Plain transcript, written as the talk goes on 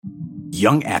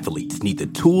Young athletes need the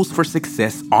tools for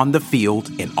success on the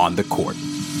field and on the court.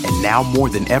 And now more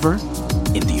than ever,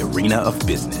 in the arena of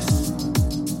business.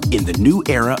 In the new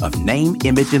era of name,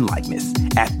 image, and likeness,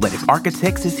 Athletic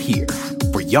Architects is here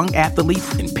for young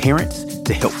athletes and parents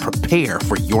to help prepare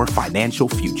for your financial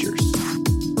futures.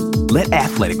 Let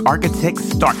Athletic Architects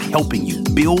start helping you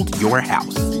build your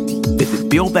house. Visit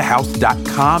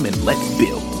buildthehouse.com and let's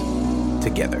build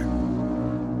together.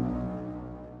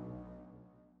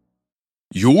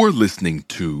 You're listening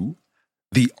to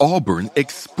the Auburn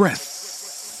Express.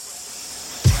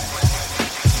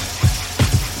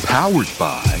 Powered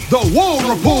by the War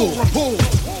Report.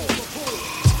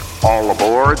 All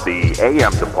aboard the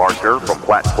AM departure from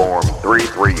platform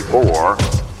 334,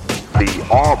 the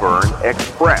Auburn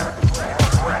Express.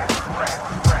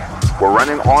 We're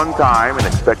running on time and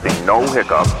expecting no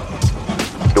hiccups,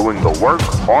 doing the work,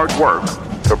 hard work,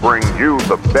 to bring you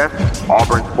the best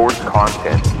Auburn sports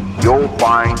content you'll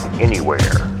find anywhere.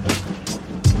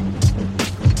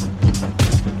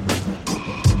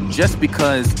 Just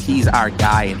because he's our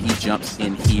guy and he jumps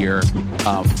in here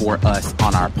for us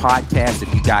on our podcast.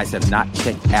 If you guys have not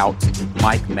checked out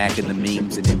Mike Mack and the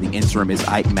Memes, and in the interim is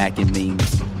Ike Mack and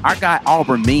Memes, our guy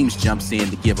Auburn Memes jumps in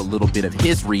to give a little bit of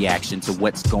his reaction to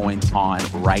what's going on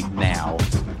right now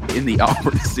in the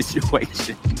Auburn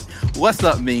situation. What's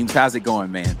up, Memes? How's it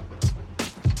going, man?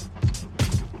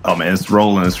 Oh, man, it's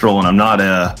rolling. I'm not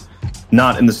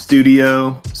in the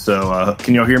studio, so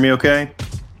can y'all hear me okay?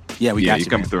 Yeah, we got you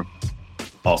coming through.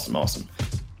 Awesome.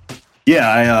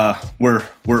 Yeah,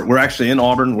 we're actually in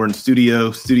Auburn. We're in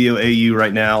Studio AU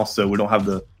right now, so we don't have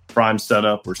the Prime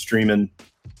setup. We're streaming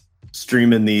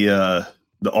the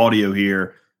audio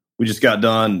here. We just got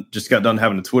done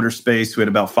having a Twitter space. We had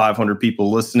about 500 people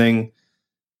listening.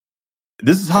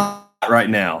 This is hot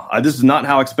right now. This is not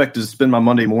how I expected to spend my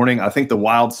Monday morning. I think the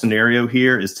wild scenario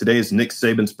here is today is Nick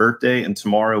Saban's birthday, and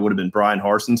tomorrow would have been Bryan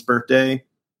Harsin's birthday.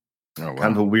 Oh, wow.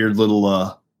 Kind of a weird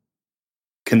little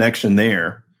connection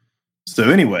there. So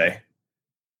anyway,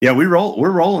 yeah, we're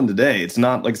rolling today. It's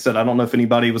not, like I said, I don't know if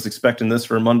anybody was expecting this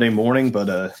for a Monday morning,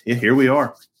 but yeah, here we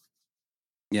are.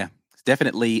 Yeah, it's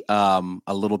definitely a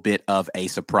little bit of a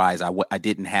surprise. I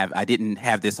didn't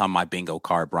have this on my bingo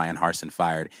card. Bryan Harsin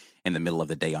fired in the middle of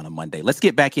the day on a Monday. Let's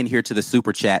get back in here to the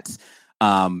super chats.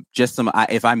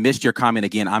 If I missed your comment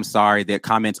again, I'm sorry. Their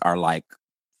comments are like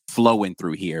flowing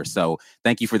through here. So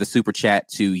thank you for the super chat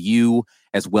to you,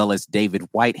 as well as David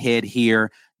Whitehead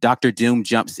here. Dr. Doom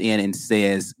jumps in and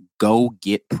says, go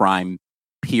get Prime,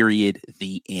 period,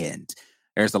 the end.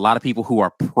 There's a lot of people who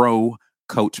are pro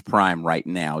Coach Prime right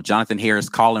now. Jonathan Harris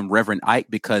calling Reverend Ike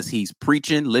because he's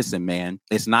preaching. Listen, man,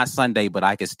 it's not Sunday, but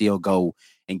I can still go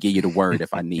and give you the word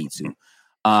if I need to.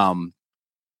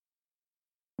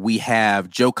 We have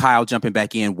Joe Kyle jumping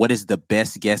back in. What is the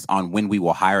best guess on when we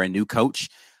will hire a new coach?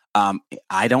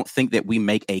 I don't think that we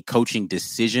make a coaching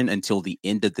decision until the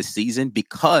end of the season,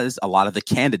 because a lot of the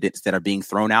candidates that are being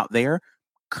thrown out there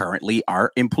currently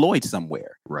are employed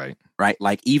somewhere. Right.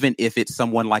 Like, even if it's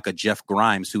someone like a Jeff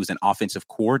Grimes, who's an offensive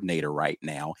coordinator right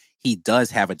now, he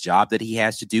does have a job that he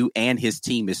has to do, and his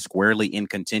team is squarely in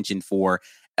contention for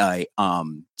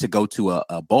to go to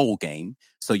a bowl game.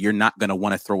 So you're not going to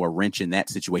want to throw a wrench in that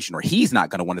situation, or he's not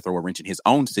going to want to throw a wrench in his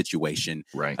own situation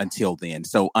until then.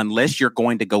 So unless you're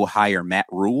going to go hire Matt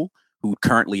Rule, who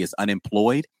currently is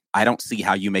unemployed, I don't see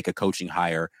how you make a coaching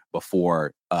hire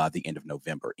before the end of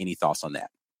November. Any thoughts on that?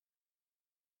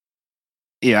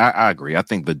 Yeah, I agree. I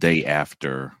think the day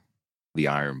after the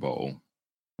Iron Bowl,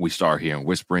 we start hearing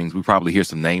whisperings. We probably hear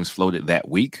some names floated that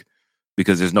week,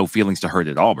 because there's no feelings to hurt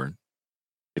at Auburn.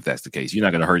 If that's the case, you're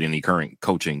not going to hurt any current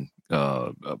coaching,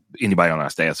 anybody on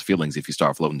our staff's feelings if you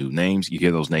start floating new names. You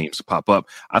hear those names pop up.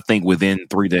 I think within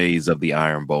 3 days of the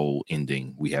Iron Bowl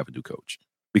ending, we have a new coach,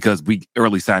 because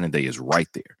early signing day is right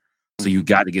there. So you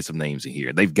got to get some names in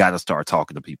here. They've got to start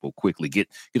talking to people quickly. Get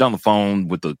on the phone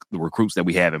with the recruits that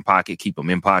we have in pocket. Keep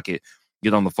them in pocket.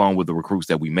 Get on the phone with the recruits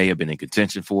that we may have been in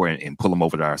contention for and pull them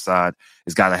over to our side.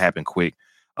 It's got to happen quick.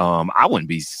 I wouldn't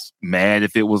be mad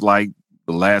if it was like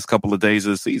the last couple of days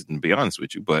of the season, to be honest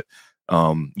with you. But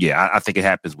yeah, I think it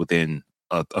happens within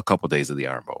a couple of days of the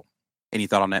Iron Bowl. Any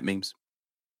thought on that, Memes?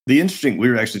 We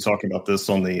were actually talking about this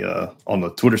on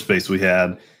the Twitter space we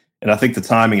had. And I think the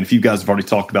timing, and if you guys have already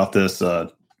talked about this,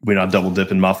 we're not double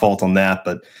dipping, my fault on that.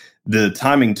 But the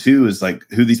timing too is like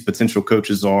who these potential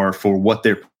coaches are for what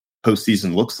their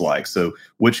postseason looks like. So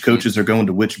which coaches are going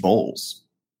to which bowls?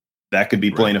 That could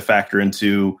be playing a factor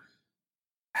into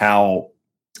how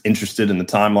interested in the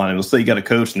timeline. And let's say you got a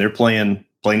coach and they're playing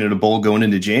at a bowl going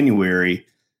into January.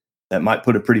 That might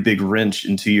put a pretty big wrench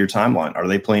into your timeline. Are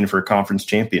they playing for a conference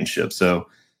championship? So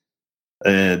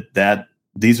That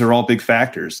these are all big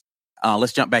factors.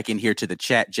 Let's jump back in here to the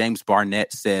chat. James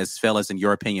Barnett says, fellas, in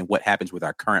your opinion, what happens with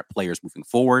our current players moving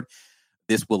forward?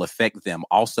 This will affect them.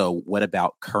 Also, what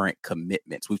about current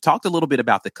commitments? We've talked a little bit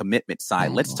about the commitment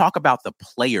side. Let's talk about the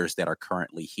players that are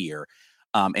currently here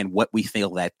and what we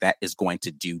feel that is going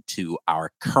to do to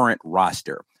our current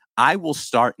roster. I will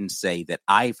start and say that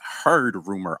I've heard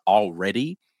rumor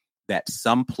already that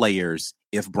some players,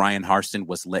 if Bryan Harsin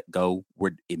was let go,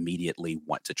 would immediately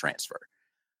want to transfer.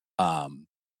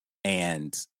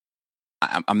 And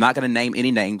I'm not going to name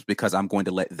any names because I'm going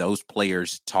to let those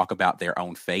players talk about their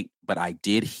own fate. But I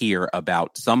did hear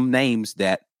about some names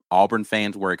that Auburn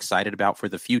fans were excited about for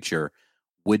the future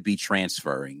would be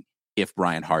transferring if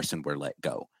Bryan Harsin were let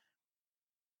go.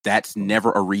 That's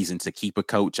never a reason to keep a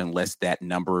coach unless that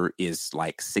number is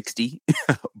like 60.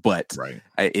 But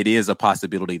it is a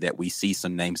possibility that we see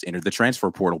some names enter the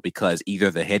transfer portal because either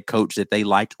the head coach that they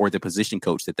liked or the position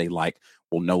coach that they like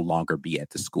will no longer be at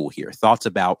the school here. Thoughts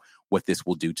about what this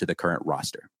will do to the current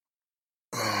roster?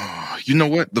 You know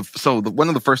what? One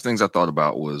of the first things I thought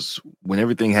about was when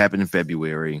everything happened in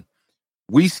February,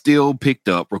 we still picked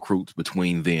up recruits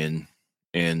between then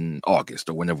and August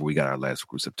or whenever we got our last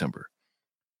recruit, September.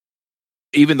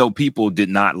 Even though people did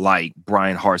not like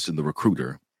Bryan Harsin, the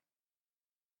recruiter,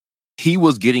 he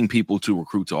was getting people to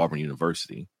recruit to Auburn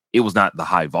University. It was not the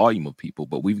high volume of people,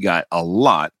 but we've got a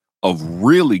lot of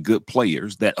really good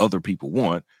players that other people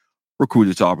want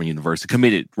recruited to Auburn University,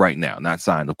 committed right now, not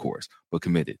signed, of course, but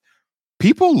committed.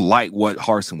 People like what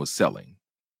Harsin was selling.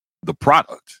 The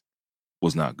product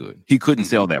was not good. He couldn't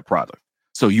sell that product.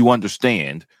 So you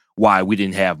understand why we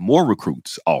didn't have more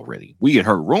recruits already. We had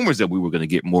heard rumors that we were going to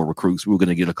get more recruits. We were going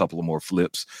to get a couple of more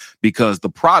flips because the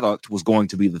product was going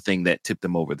to be the thing that tipped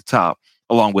them over the top,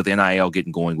 along with NIL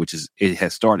getting going, which it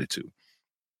has started to.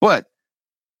 But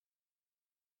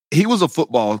he was a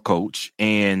football coach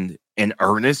and an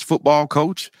earnest football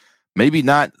coach, maybe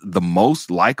not the most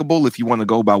likable if you want to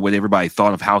go by what everybody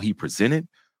thought of how he presented,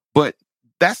 but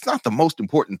that's not the most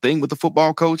important thing with the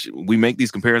football coach. We make these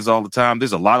comparisons all the time.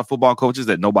 There's a lot of football coaches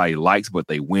that nobody likes, but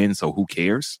they win, so who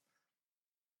cares?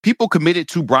 People committed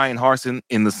to Bryan Harsin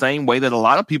in the same way that a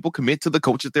lot of people commit to the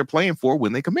coach that they're playing for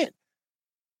when they commit.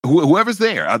 Whoever's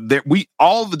there,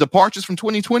 all the departures from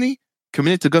 2020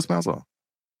 committed to Gus Malzahn.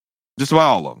 Just about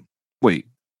all of them. Wait,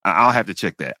 I'll have to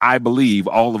check that. I believe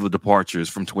all of the departures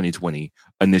from 2020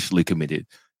 initially committed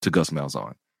to Gus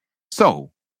Malzahn.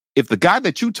 So, if the guy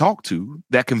that you talked to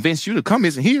that convinced you to come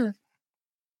isn't here,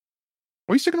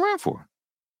 what are you sticking around for?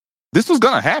 This was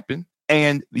going to happen.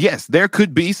 And yes, there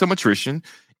could be some attrition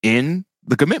in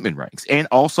the commitment ranks and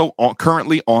also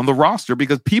currently on the roster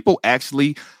because people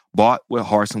actually bought what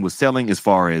Harsin was selling as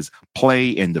far as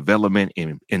play and development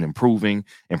and improving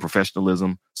and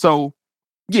professionalism. So,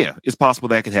 yeah, it's possible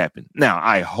that could happen. Now,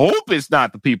 I hope it's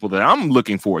not the people that I'm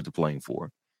looking forward to playing for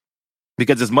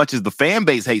because as much as the fan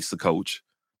base hates the coach,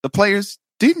 the players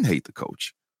didn't hate the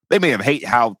coach. They may have hated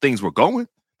how things were going.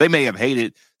 They may have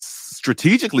hated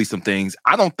strategically some things.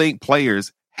 I don't think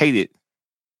players hated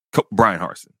Bryan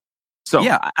Harsin. So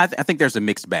yeah, I think there's a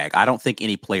mixed bag. I don't think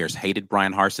any players hated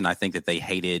Bryan Harsin. I think that they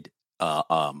hated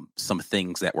some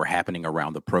things that were happening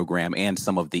around the program and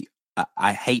some of the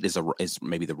I hate is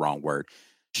maybe the wrong word.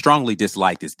 Strongly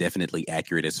disliked is definitely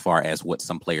accurate as far as what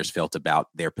some players felt about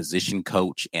their position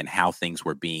coach and how things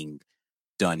were being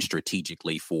done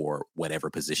strategically for whatever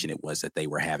position it was that they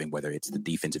were having, whether it's the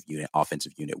defensive unit,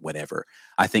 offensive unit, whatever.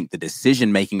 I think the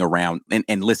decision making around,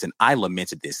 and listen, I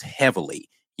lamented this heavily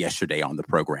yesterday on the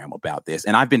program about this.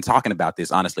 And I've been talking about this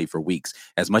honestly for weeks.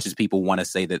 As much as people want to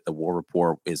say that the War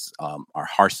Report is our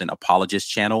Harsin apologist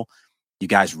channel, you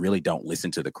guys really don't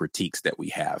listen to the critiques that we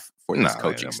have for this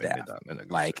coaching staff.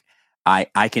 Like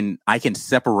I can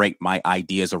separate my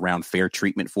ideas around fair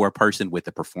treatment for a person with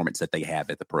the performance that they have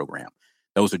at the program.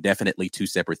 Those are definitely two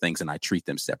separate things, and I treat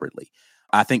them separately.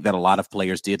 I think that a lot of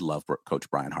players did love Coach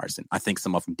Bryan Harsin. I think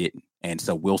some of them didn't. And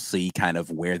so we'll see kind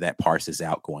of where that parses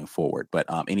out going forward. But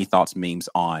any thoughts, Memes,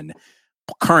 on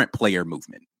current player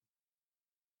movement?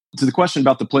 To the question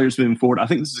about the players moving forward, I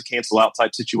think this is a cancel out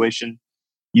type situation.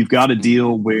 You've got a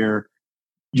deal where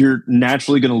you're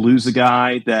naturally going to lose a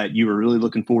guy that you were really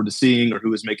looking forward to seeing or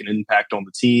who is making an impact on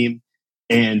the team.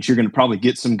 And you're going to probably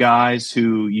get some guys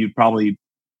who you probably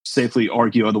safely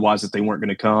argue otherwise that they weren't going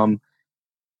to come.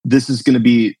 This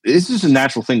is a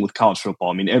natural thing with college football.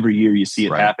 I mean, every year you see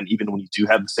it happen, even when you do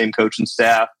have the same coach and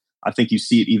staff. I think you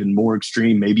see it even more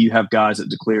extreme. Maybe you have guys that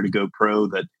declare to go pro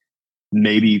that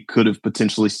maybe could have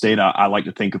potentially stayed. I like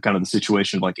to think of kind of the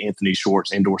situation like Anthony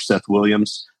Schwartz and or Seth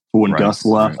Williams. For when Gus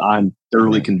left, I'm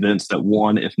thoroughly convinced that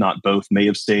one, if not both, may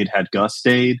have stayed had Gus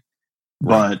stayed.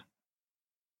 But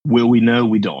will we know?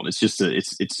 We don't. It's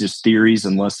just theories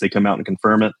unless they come out and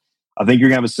confirm it. I think you're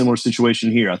going to have a similar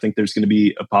situation here. I think there's going to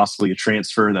be possibly a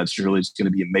transfer that's really just going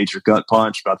to be a major gut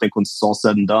punch. But I think when it's all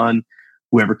said and done,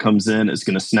 whoever comes in is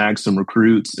going to snag some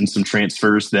recruits and some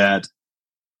transfers that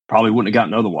probably wouldn't have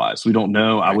gotten otherwise. We don't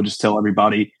know. I would just tell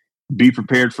everybody, be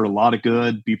prepared for a lot of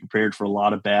good, be prepared for a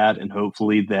lot of bad, and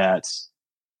hopefully that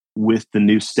with the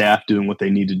new staff doing what they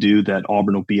need to do, that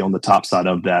Auburn will be on the top side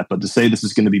of that. But to say this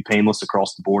is going to be painless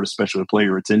across the board, especially with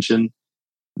player retention,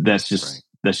 that's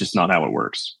just not how it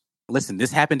works. Listen,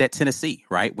 this happened at Tennessee,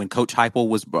 right? When Coach Heupel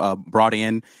was brought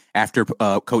in after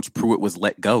Coach Pruitt was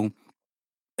let go,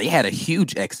 they had a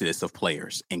huge exodus of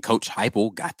players, and Coach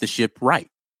Heupel got the ship right.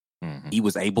 Mm-hmm. He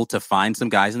was able to find some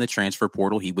guys in the transfer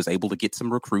portal. He was able to get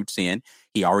some recruits in.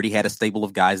 He already had a stable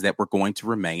of guys that were going to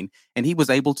remain, and he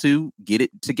was able to get it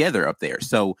together up there.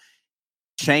 So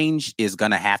change is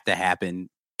going to have to happen,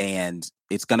 and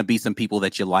it's going to be some people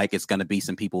that you like. It's going to be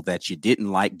some people that you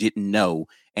didn't like, didn't know,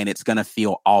 and it's going to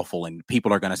feel awful. And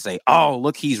people are going to say, oh,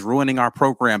 look, he's ruining our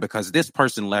program because this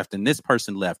person left and this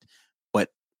person left. But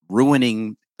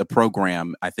ruining the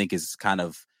program, I think, is kind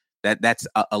of that's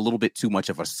a little bit too much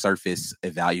of a surface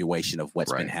evaluation of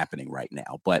what's been happening right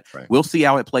now. But we'll see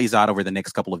how it plays out over the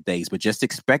next couple of days, but just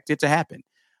expect it to happen.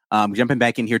 Jumping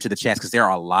back in here to the chats, because there are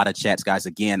a lot of chats, guys.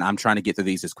 Again, I'm trying to get through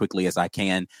these as quickly as I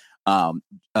can.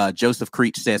 Joseph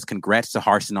Creech says, congrats to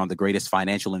Harsin on the greatest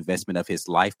financial investment of his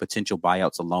life. Potential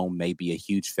buyouts alone may be a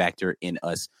huge factor in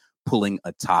us pulling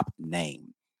a top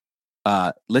name.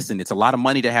 Listen, it's a lot of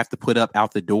money to have to put up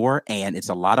out the door, and it's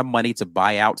a lot of money to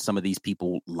buy out some of these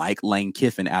people like Lane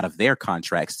Kiffin out of their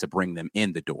contracts to bring them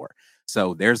in the door.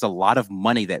 So there's a lot of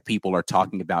money that people are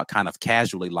talking about kind of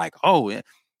casually, like, oh,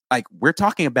 like we're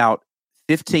talking about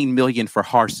 $15 million for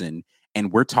Harsin,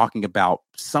 and we're talking about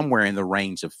somewhere in the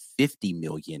range of $50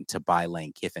 million to buy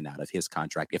Lane Kiffin out of his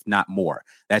contract, if not more.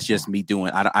 That's just me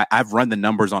doing. I've run the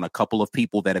numbers on a couple of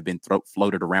people that have been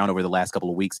floated around over the last couple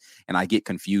of weeks, and I get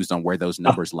confused on where those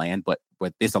numbers land. But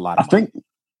it's a lot of money.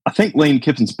 I think Lane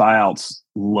Kiffin's buyout's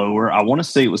lower. I want to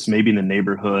say it was maybe in the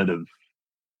neighborhood of,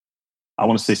 I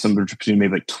want to say somewhere between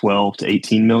maybe like 12 to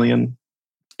 18 million.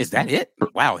 Is that it?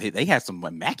 Wow, they had some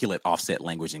immaculate offset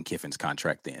language in Kiffin's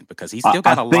contract then, because he's still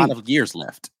got a lot of years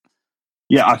left.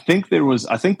 Yeah, I think the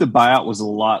buyout was a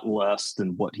lot less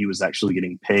than what he was actually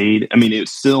getting paid. I mean,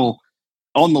 it's still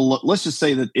on the let's just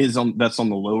say that's on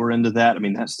the lower end of that. I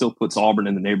mean, that still puts Auburn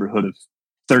in the neighborhood of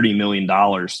 $30 million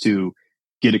to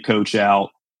get a coach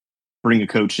out, bring a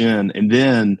coach in, and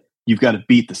then you've got to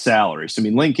beat the salary. So I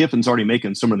mean, Lane Kiffin's already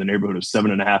making somewhere in the neighborhood of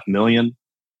 $7.5 million.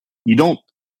 You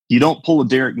don't pull a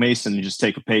Derek Mason and just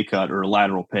take a pay cut or a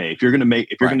lateral pay. If you're going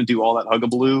to do all that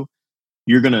hugabaloo,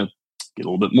 you're going to get a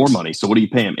little bit more money. So what do you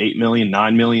pay him? $8 million,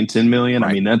 $9 million, $10 million? Right.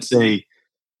 I mean,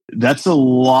 that's a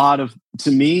lot of,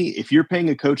 to me, if you're paying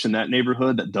a coach in that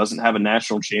neighborhood that doesn't have a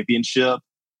national championship,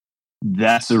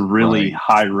 that's a really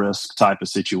high risk type of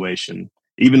situation.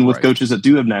 Even with coaches that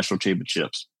do have national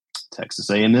championships, Texas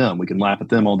A&M, we can laugh at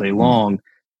them all day long.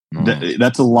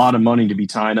 That's a lot of money to be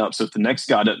tying up. So if the next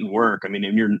guy doesn't work, I mean,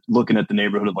 if you're looking at the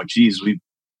neighborhood of like, geez, we're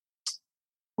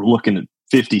looking at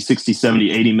 50, 60, 70,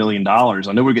 $80 million.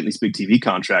 I know we're getting these big TV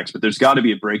contracts, but there's got to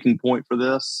be a breaking point for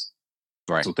this.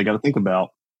 Right. That's what they got to think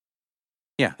about.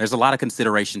 Yeah, there's a lot of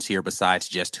considerations here besides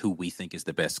just who we think is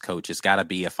the best coach. It's got to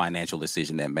be a financial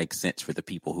decision that makes sense for the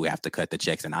people who have to cut the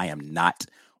checks, and I am not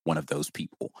one of those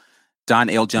people.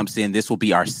 Don L jumps in. This will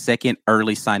be our second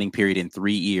early signing period in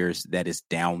 3 years that is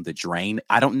down the drain.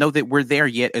 I don't know that we're there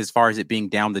yet as far as it being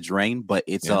down the drain, but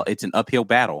it's an uphill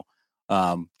battle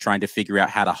trying to figure out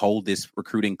how to hold this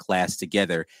recruiting class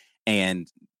together and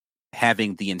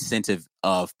having the incentive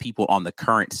of people on the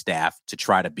current staff to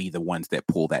try to be the ones that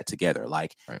pull that together.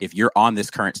 Like if you're on this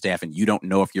current staff and you don't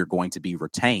know if you're going to be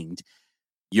retained,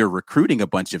 you're recruiting a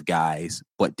bunch of guys,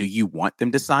 but do you want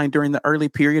them to sign during the early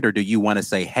period, or do you want to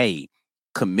say, hey,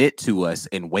 commit to us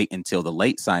and wait until the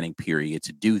late signing period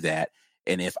to do that?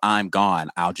 And if I'm gone,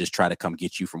 I'll just try to come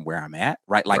get you from where I'm at.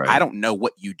 Right. Like, I don't know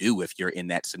what you do if you're in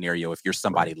that scenario. If you're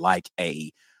somebody like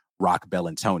a Rock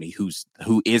Bellantoni,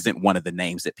 who isn't one of the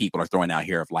names that people are throwing out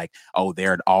here of like, oh,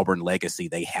 they're an Auburn legacy,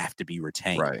 they have to be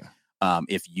retained. Right.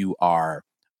 If you are,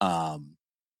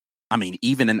 I mean,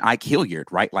 even an Ike Hilliard,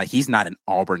 right? Like, he's not an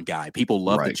Auburn guy. People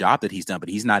love the job that he's done, but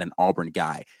he's not an Auburn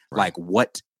guy. Right. Like,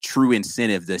 what true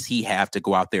incentive does he have to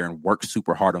go out there and work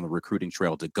super hard on the recruiting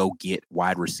trail to go get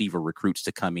wide receiver recruits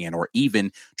to come in, or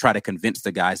even try to convince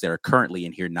the guys that are currently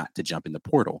in here not to jump in the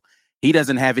portal? He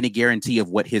doesn't have any guarantee of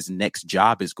what his next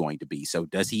job is going to be. So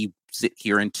does he sit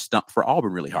here and stump for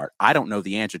Auburn really hard? I don't know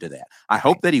the answer to that. I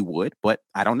hope that he would, but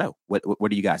I don't know. What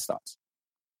are you guys' thoughts?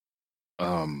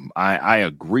 I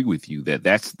agree with you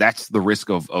that's the risk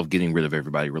of getting rid of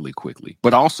everybody really quickly.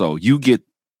 But also,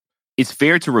 it's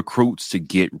fair to recruits to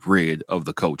get rid of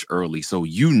the coach early, so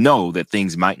you know that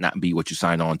things might not be what you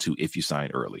sign on to if you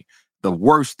sign early. The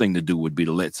worst thing to do would be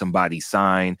to let somebody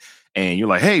sign and you're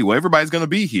like, hey, well, everybody's going to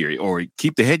be here, or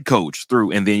keep the head coach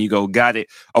through, and then you go, got it.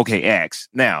 Okay, Axe.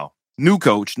 Now, new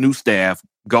coach, new staff,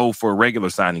 go for a regular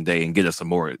signing day and get us some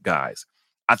more guys.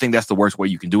 I think that's the worst way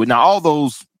you can do it. Now, all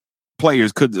those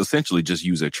players could essentially just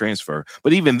use their transfer,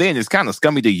 but even then, it's kind of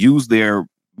scummy to use their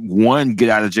one get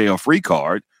out of jail free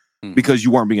card because you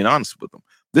weren't being honest with them.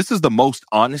 This is the most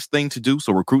honest thing to do,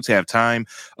 so recruits have time.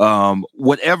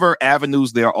 Whatever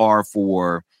avenues there are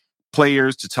for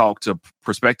players to talk to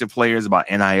prospective players about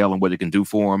NIL and what it can do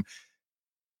for them,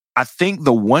 I think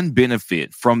the one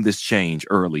benefit from this change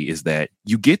early is that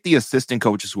you get the assistant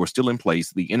coaches who are still in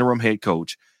place, the interim head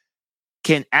coach,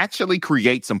 can actually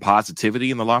create some positivity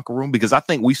in the locker room, because I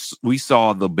think we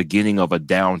saw the beginning of a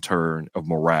downturn of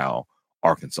morale,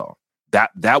 Arkansas.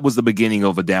 That was the beginning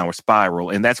of a downward spiral.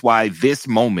 And that's why this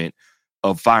moment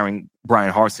of firing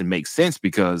Bryan Harsin makes sense,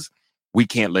 because we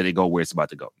can't let it go where it's about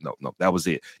to go. No, that was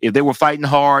it. If they were fighting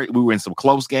hard, we were in some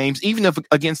close games, even if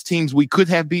against teams we could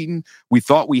have beaten, we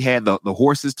thought we had the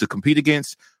horses to compete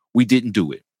against, we didn't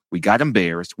do it. We got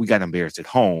embarrassed. We got embarrassed at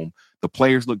home. The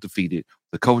players looked defeated.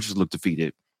 The coaches looked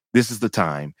defeated. This is the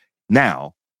time.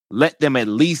 Now, let them at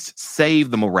least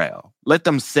save the morale. Let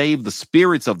them save the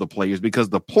spirits of the players, because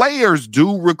the players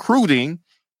do recruiting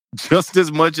just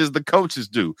as much as the coaches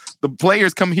do. The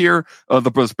players come here,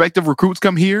 the prospective recruits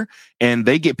come here, and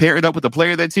they get paired up with the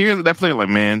player that's here. That player like,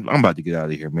 man, I'm about to get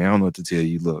out of here, man. I don't know what to tell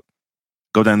you. Look,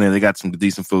 go down there. They got some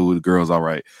decent food. The girl's all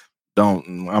right.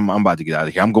 I'm about to get out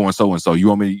of here. I'm going so-and-so. You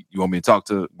want me to talk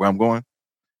to where I'm going?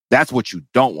 That's what you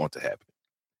don't want to happen.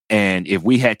 And if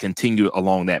we had continued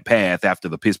along that path after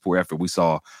the piss poor effort we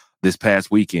saw this past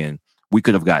weekend, we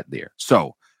could have got there.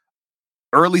 So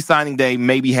early signing day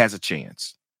maybe has a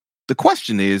chance. The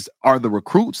question is, are the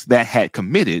recruits that had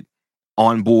committed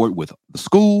on board with the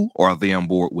school, or are they on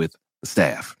board with the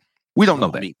staff? We don't know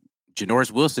that. I mean,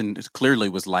 Janoris Wilson clearly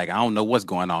was like, I don't know what's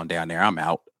going on down there. I'm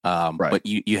out. Right. But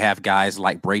you have guys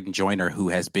like Braden Joyner, who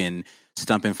has been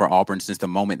stumping for Auburn since the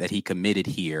moment that he committed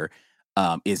here.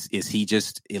 Is he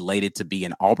just elated to be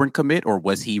an Auburn commit, or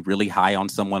was he really high on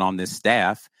someone on this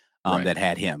staff that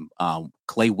had him?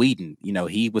 Clay Whedon,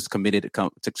 he was committed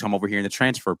to come over here in the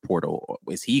transfer portal.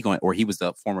 Is he going, or he was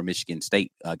the former Michigan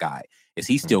State guy? Is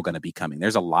he still going to be coming?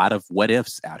 There's a lot of what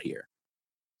ifs out here.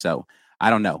 So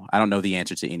I don't know. I don't know the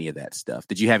answer to any of that stuff.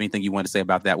 Did you have anything you want to say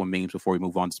about that one, Memes, before we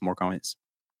move on to some more comments?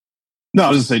 No, I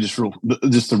was going to say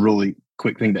just a really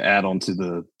quick thing to add on to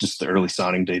the early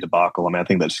signing day debacle. I mean, I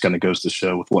think that just kind of goes to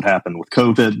show with what happened with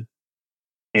COVID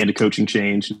and a coaching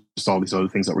change, just all these other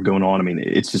things that were going on. I mean,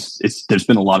 there's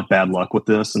been a lot of bad luck with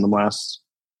this in the last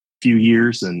few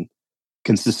years, and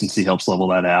consistency helps level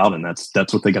that out. And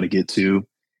that's what they got to get to.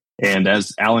 And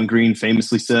as Alan Green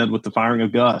famously said with the firing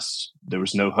of Gus, there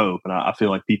was no hope. And I feel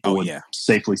like people would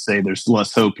safely say there's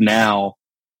less hope now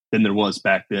than there was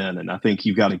back then. And I think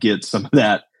you've got to get some of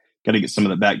that. Got to get some of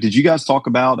that back. Did you guys talk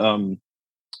about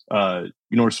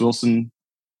Janoris Wilson?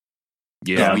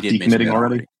 Yeah, we did decommitting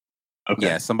already. Okay.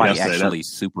 Yeah, somebody actually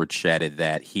super chatted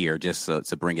that here, just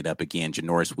to bring it up again.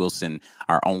 Janoris Wilson,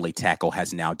 our only tackle,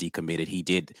 has now decommitted. He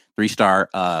did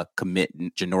 3-star commit.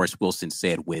 Janoris Wilson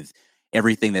said with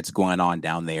everything that's going on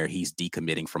down there, he's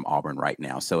decommitting from Auburn right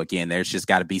now. So again, there's just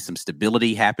got to be some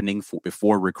stability happening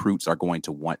before recruits are going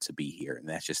to want to be here. And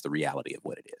that's just the reality of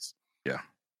what it is. Yeah.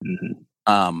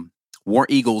 Mm-hmm. War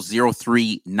Eagle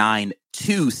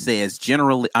 0392 says,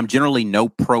 I'm generally not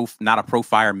a pro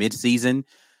fire midseason.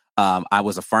 I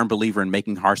was a firm believer in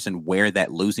making Harsin wear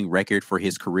that losing record for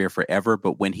his career forever,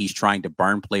 but when he's trying to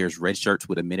burn players' red shirts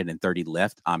with 1:30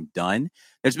 left, I'm done.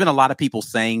 There's been a lot of people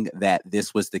saying that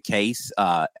this was the case.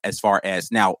 As far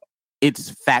as now,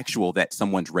 it's factual that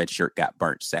someone's red shirt got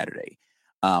burnt Saturday.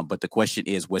 But the question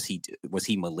is, was he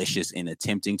malicious in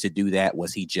attempting to do that?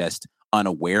 Was he just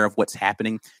unaware of what's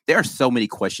happening? There are so many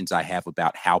questions I have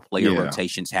about how player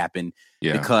rotations happen,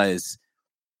 because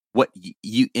what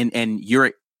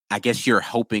you're, I guess you're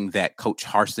hoping that Coach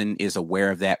Harsin is aware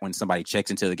of that when somebody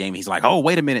checks into the game. He's like, oh,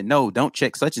 wait a minute. No, don't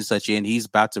check such and such in. He's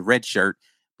about to redshirt,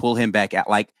 pull him back out.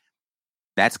 Like,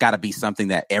 that's got to be something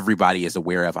that everybody is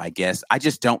aware of, I guess. I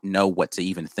just don't know what to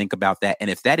even think about that. And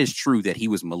if that is true, that he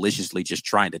was maliciously just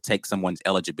trying to take someone's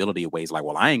eligibility away, he's like,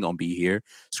 well, I ain't going to be here.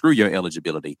 Screw your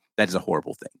eligibility. That is a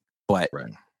horrible thing. But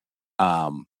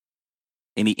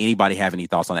anybody have any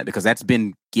thoughts on that? Because that's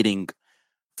been getting...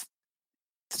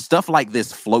 Stuff like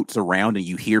this floats around and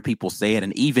you hear people say it.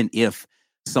 And even if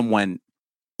someone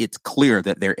it's clear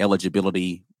that their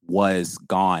eligibility was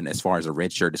gone as far as a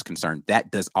red shirt is concerned,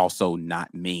 that does also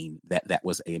not mean that that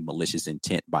was a malicious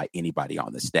intent by anybody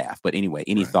on the staff. But anyway,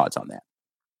 any thoughts on that?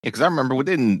 Yeah, because I remember,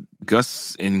 didn't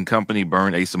Gus and company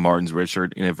burn Asa Martin's red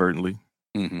shirt inadvertently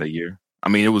that year? I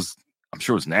mean, I'm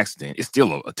sure it was an accident. It's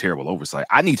still a terrible oversight.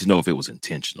 I need to know if it was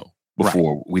intentional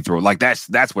before we throw it. Like, that's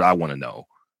what I want to know.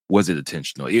 Was it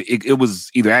intentional? It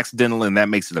was either accidental and that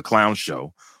makes it a clown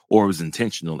show, or it was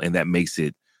intentional and that makes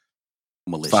it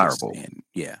malicious. Fireable. And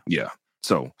yeah.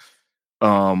 So,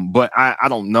 but I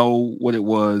don't know what it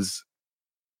was.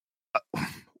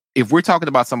 If we're talking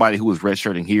about somebody who was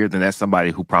redshirting here, then that's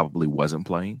somebody who probably wasn't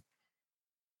playing.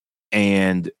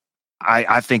 And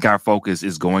I think our focus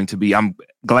is going to be, I'm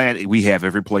glad we have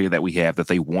every player that we have that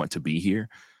they want to be here.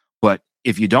 But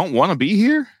if you don't want to be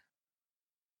here,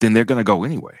 then they're going to go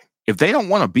anyway. If they don't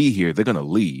want to be here, they're going to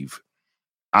leave.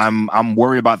 I'm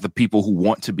worried about the people who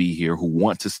want to be here, who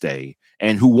want to stay,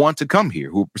 and who want to come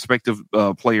here, who are prospective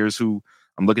players who,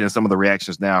 I'm looking at some of the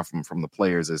reactions now from the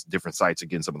players as different sites are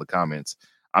getting some of the comments.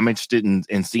 I'm interested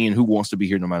in seeing who wants to be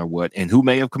here no matter what, and who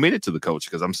may have committed to the coach,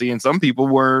 because I'm seeing some people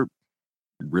were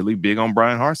really big on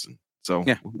Bryan Harsin. So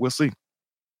we'll see.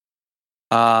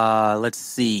 Let's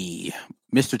see.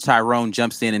 Mr. Tyrone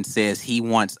jumps in and says he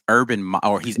wants asking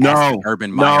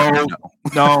Urban Meyer.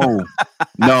 No.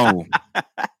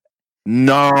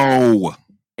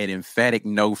 An emphatic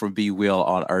no from B. Will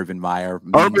on Urban Meyer.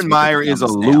 Urban Meyer is a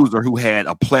loser who had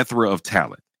a plethora of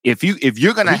talent. If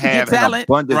you're gonna have talent, an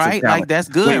abundance right? of talent, Like that's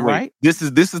good, right? This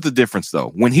is the difference, though.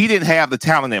 When he didn't have the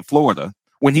talent at Florida,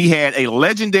 when he had a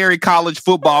legendary college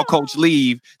football coach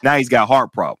leave, now he's got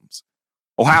heart problems.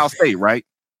 Ohio State, right?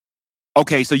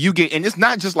 Okay, so you get, and it's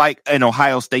not just like an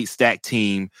Ohio State stacked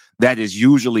team that is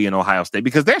usually in Ohio State,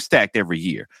 because they're stacked every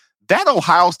year. That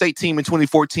Ohio State team in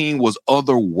 2014 was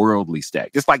otherworldly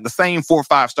stacked. It's like the same 4 or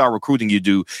 5-star recruiting you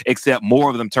do, except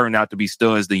more of them turned out to be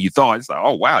studs than you thought. It's like,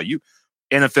 oh, wow, you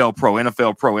NFL pro,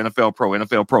 NFL pro, NFL pro,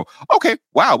 NFL pro. Okay,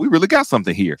 wow, we really got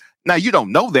something here. Now, you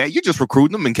don't know that. You're just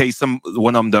recruiting them in case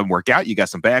one of them doesn't work out. You got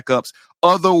some backups.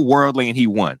 Otherworldly, and he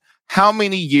won. How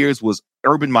many years was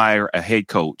Urban Meyer a head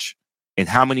coach, and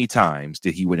how many times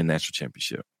did he win a national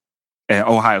championship?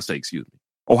 Ohio State,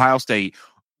 Ohio State,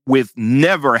 with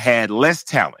never had less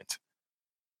talent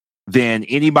than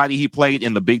anybody he played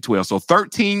in the Big 12. So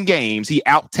 13 games, he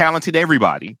out-talented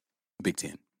everybody. Big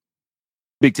 10.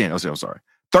 I'm sorry.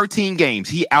 13 games,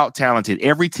 he out-talented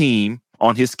every team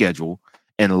on his schedule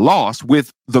and lost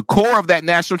with the core of that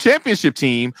national championship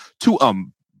team to a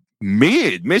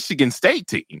mid-Michigan State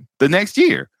team the next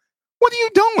year. What are you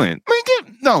doing?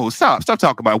 Stop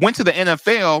talking about it. Went to the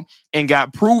NFL and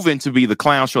got proven to be the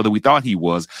clown show that we thought he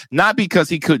was, not because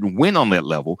he couldn't win on that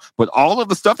level, but all of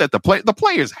the stuff that the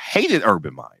players hated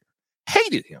Urban Meyer,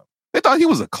 hated him. They thought he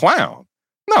was a clown.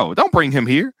 No, don't bring him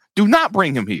here. Do not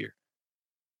bring him here.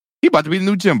 He about to be the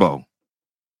new Jimbo.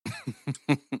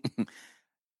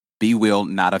 B. Will,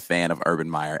 not a fan of Urban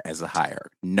Meyer as a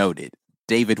hire. Noted.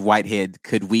 David Whitehead,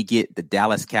 could we get the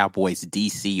Dallas Cowboys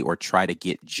DC or try to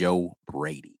get Joe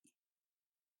Brady?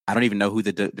 I don't even know who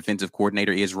the defensive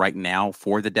coordinator is right now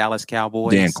for the Dallas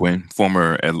Cowboys. Dan Quinn,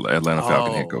 former Atlanta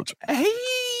Falcon head coach.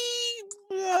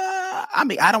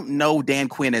 I don't know Dan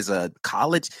Quinn as a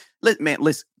college. Listen,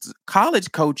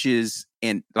 college coaches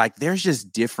and like there's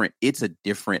just different. It's a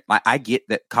different. Like I get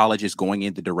that college is going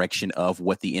in the direction of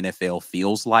what the NFL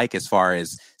feels like as far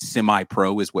as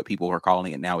semi-pro is what people are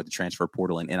calling it now with the transfer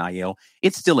portal and NIL.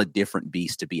 It's still a different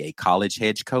beast to be a college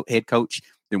head coach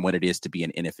than what it is to be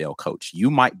an NFL coach. You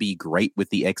might be great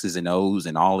with the X's and O's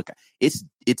and all. It's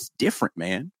different,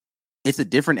 man. It's a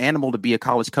different animal to be a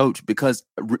college coach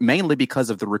mainly because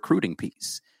of the recruiting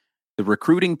piece. The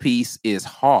recruiting piece is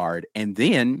hard. And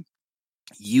then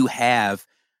you have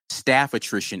staff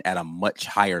attrition at a much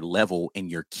higher level in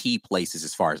your key places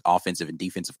as far as offensive and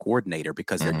defensive coordinator,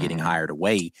 because they're getting hired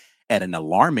away at an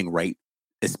alarming rate,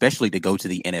 especially to go to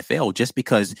the NFL, just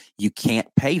because you can't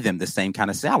pay them the same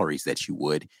kind of salaries that you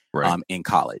would in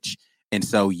college. And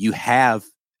so you have,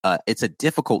 it's a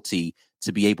difficulty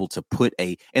to be able to put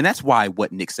and that's why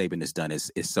what Nick Saban has done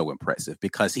is so impressive,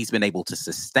 because he's been able to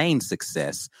sustain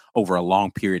success over a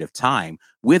long period of time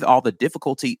with all the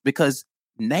difficulty, because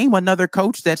name another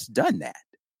coach that's done that.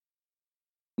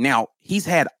 Now, he's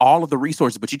had all of the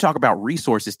resources, but you talk about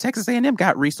resources. Texas A&M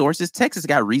got resources. Texas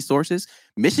got resources.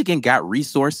 Michigan got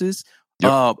resources.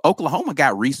 Yep. Oklahoma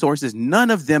got resources. None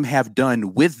of them have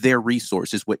done with their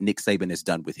resources what Nick Saban has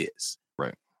done with his.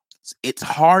 Right. It's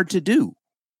hard to do.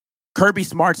 Kirby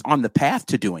Smart's on the path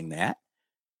to doing that,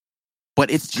 but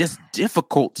it's just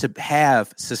difficult to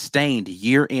have sustained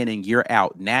year in and year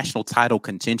out national title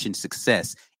contention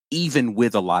success even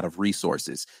with a lot of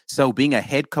resources. So being a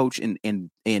head coach in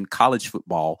college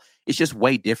football is just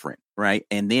way different, right?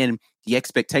 And then the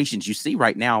expectations you see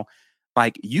right now,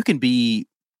 like you can be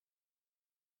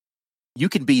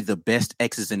the best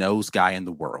X's and O's guy in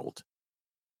the world,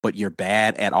 but you're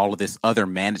bad at all of this other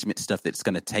management stuff that's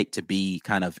going to take to be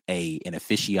kind of an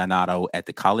aficionado at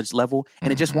the college level,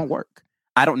 and it just won't work.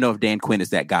 I don't know if Dan Quinn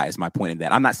is that guy, is my point in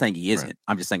that. I'm not saying he isn't. Right.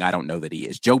 I'm just saying I don't know that he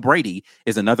is. Joe Brady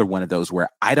is another one of those where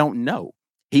I don't know.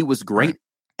 He was great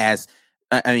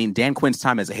Dan Quinn's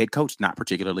time as a head coach, not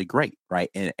particularly great, right?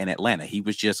 In Atlanta, he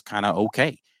was just kind of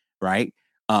okay, right?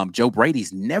 Joe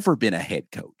Brady's never been a head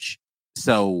coach.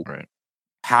 So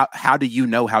how do you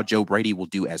know how Joe Brady will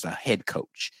do as a head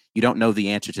coach? You don't know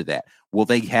the answer to that. Will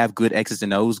they have good X's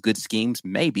and O's, good schemes?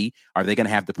 Maybe. Are they going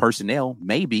to have the personnel?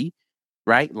 Maybe,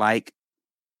 right? Like,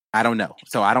 I don't know.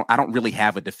 So I don't really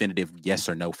have a definitive yes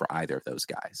or no for either of those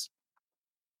guys.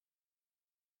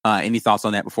 Any thoughts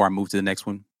on that before I move to the next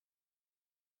one?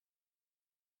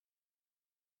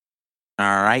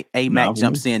 All right. Mac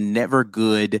jumps in. Never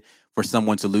good for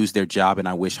someone to lose their job, and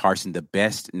I wish Harsin the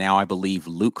best. Now I believe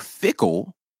Luke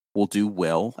Fickell will do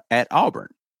well at Auburn.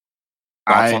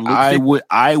 I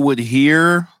will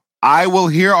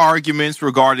hear arguments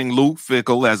regarding Luke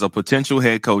Fickell as a potential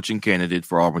head coaching candidate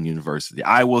for Auburn University.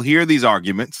 I will hear these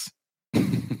arguments.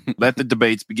 Let the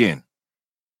debates begin.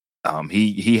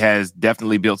 He has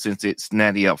definitely built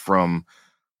Cincinnati up from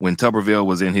when Tuberville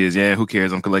was in his, who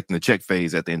cares, I'm collecting the check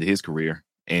phase at the end of his career.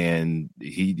 And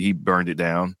he burned it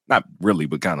down. Not really,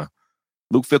 but kind of.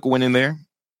 Luke Fickell went in there.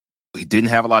 He didn't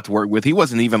have a lot to work with. He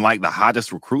wasn't even like the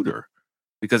hottest recruiter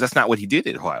because that's not what he did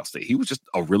at Ohio State. He was just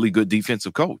a really good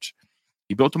defensive coach.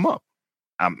 He built them up.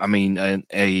 I mean, a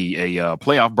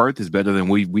playoff berth is better than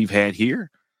we've had here.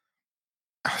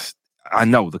 I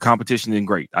know the competition isn't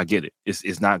great. I get it.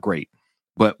 It's not great.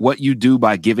 But what you do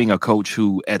by giving a coach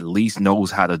who at least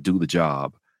knows how to do the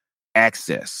job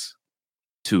access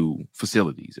to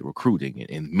facilities and recruiting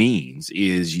and means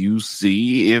is you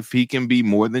see if he can be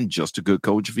more than just a good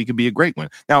coach, if he can be a great one.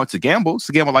 Now, it's a gamble. It's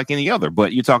a gamble like any other,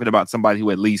 but you're talking about somebody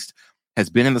who at least has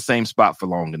been in the same spot for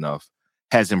long enough,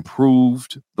 has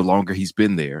improved the longer he's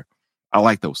been there. I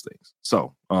like those things.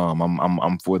 So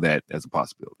I'm for that as a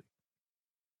possibility.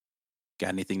 Got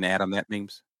anything to add on that,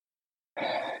 Memes?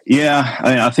 Yeah,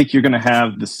 I think you're going to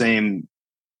have the same.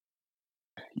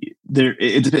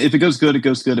 If it goes good, it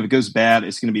goes good. If it goes bad,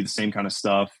 it's going to be the same kind of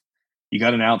stuff. You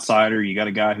got an outsider. You got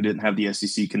a guy who didn't have the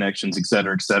SEC connections, et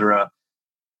cetera, et cetera.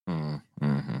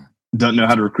 Mm-hmm. Doesn't know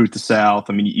how to recruit the South.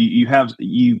 I mean,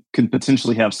 you can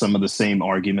potentially have some of the same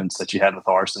arguments that you had with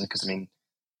Harsin, because I mean,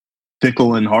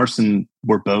 Fickell and Harsin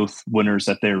were both winners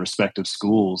at their respective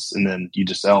schools, and then you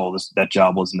just that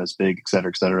job wasn't as big, et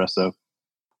cetera, et cetera. So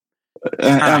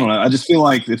I don't know. I just feel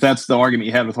like if that's the argument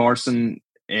you had with Harsin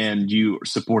and you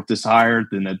support this hire,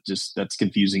 then that's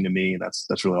confusing to me.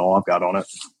 That's really all I've got on it.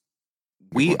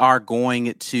 We are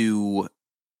going to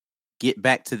get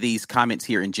back to these comments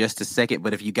here in just a second,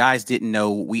 but if you guys didn't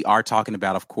know, we are talking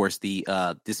about, of course, the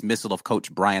dismissal of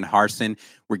Coach Bryan Harsin.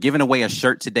 We're giving away a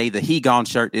shirt today, the He Gone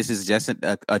shirt. This is just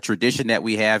a tradition that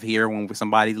we have here when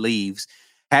somebody leaves.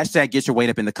 Hashtag get your weight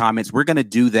up in the comments. We're going to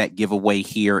do that giveaway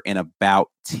here in about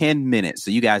 10 minutes.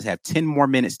 So you guys have 10 more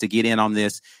minutes to get in on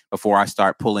this before I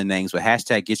start pulling names. But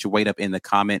hashtag get your weight up in the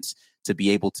comments to be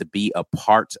able to be a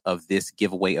part of this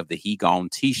giveaway of the He Gone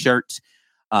t-shirt.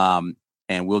 And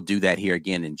we'll do that here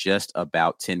again in just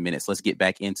about 10 minutes. Let's get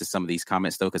back into some of these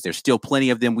comments, though, because there's still plenty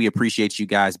of them. We appreciate you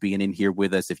guys being in here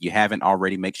with us. If you haven't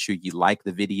already, make sure you like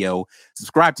the video,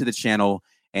 subscribe to the channel,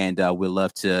 and we'd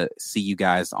love to see you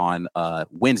guys on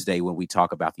Wednesday when we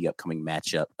talk about the upcoming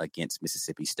matchup against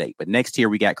Mississippi State. But next here,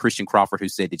 we got Christian Crawford, who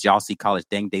said, did y'all see College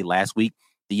Dang Day last week?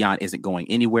 Deion isn't going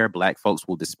anywhere. Black folks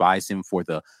will despise him for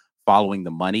the following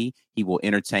the money. He will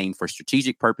entertain for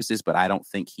strategic purposes, but I don't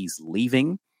think he's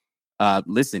leaving.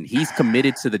 Listen, he's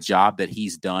committed to the job that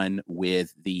he's done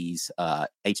with these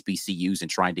HBCUs and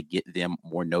trying to get them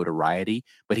more notoriety.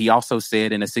 But he also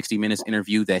said in a 60 Minutes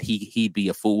interview that he'd be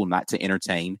a fool not to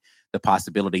entertain the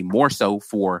possibility, more so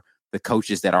for the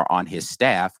coaches that are on his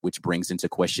staff, which brings into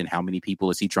question how many people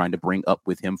is he trying to bring up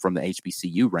with him from the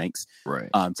HBCU ranks,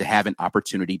 right? To have an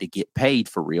opportunity to get paid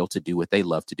for real to do what they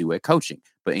love to do at coaching.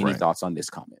 But any thoughts on this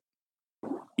comment?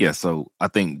 Yeah, so I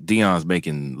think Deion's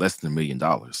making less than $1 million.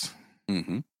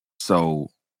 Mm-hmm. So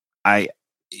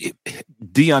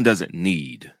Deion doesn't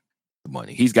need the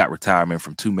money. He's got retirement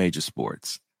from 2 major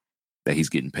sports that he's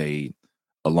getting paid,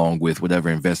 along with whatever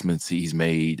investments he's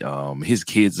made. His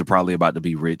kids are probably about to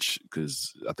be rich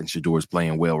because I think Shador's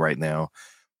playing well right now.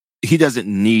 He doesn't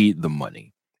need the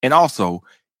money. And also,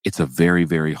 it's a very,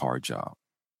 very hard job.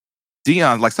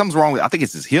 Deion, like something's wrong with, I think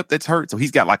it's his hip that's hurt. So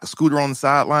he's got like a scooter on the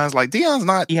sidelines. Like Deion's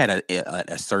not. He had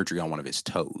a surgery on one of his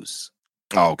toes.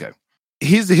 Oh, okay.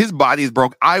 His body is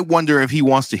broke. I wonder if he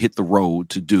wants to hit the road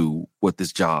to do what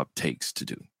this job takes to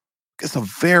do. It's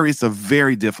a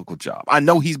very difficult job. I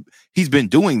know he's been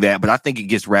doing that, but I think it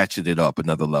gets ratcheted up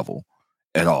another level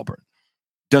at Auburn.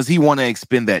 Does he want to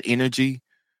expend that energy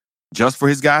just for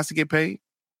his guys to get paid?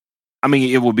 I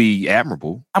mean, it will be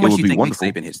admirable. How much do you think wonderful.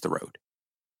 Nick Saban hits the road?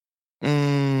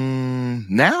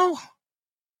 Now,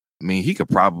 I mean, he could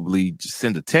probably just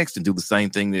send a text and do the same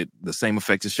thing, that the same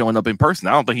effect is showing up in person.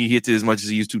 I don't think he hits it as much as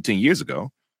he used to 10 years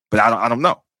ago, but I don't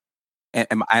know. And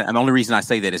the only reason I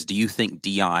say that is, do you think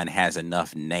Deion has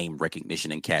enough name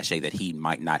recognition and cachet that he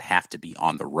might not have to be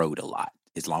on the road a lot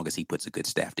as long as he puts a good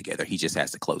staff together? He just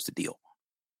has to close the deal.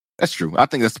 That's true. I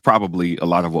think that's probably a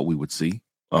lot of what we would see,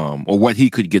 or what he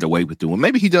could get away with doing.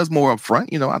 Maybe he does more up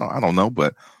front. I don't know,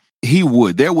 but he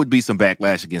would. There would be some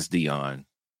backlash against Deion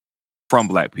from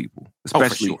Black people,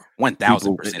 especially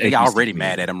 1,000%. They already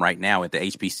mad at him right now at the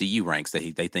HBCU ranks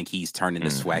that they think he's turning the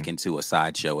SWAC into a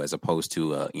sideshow as opposed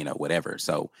to whatever.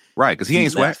 So right, because he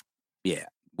ain't SWAC. Yeah,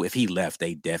 if he left,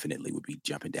 they definitely would be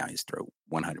jumping down his throat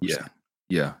 100%.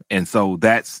 Yeah, and so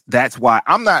that's why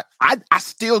I'm not. I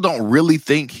still don't really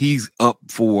think he's up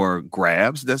for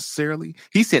grabs necessarily.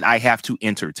 He said I have to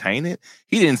entertain it.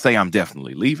 He didn't say I'm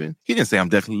definitely leaving. He didn't say I'm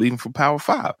definitely leaving for Power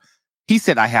 5. He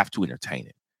said I have to entertain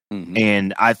it. Mm-hmm.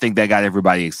 And I think that got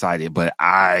everybody excited, but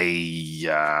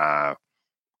I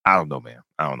don't know, man.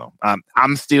 I don't know.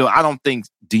 I don't think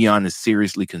Deion is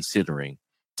seriously considering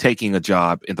taking a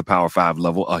job in the Power 5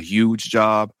 level, a huge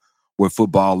job where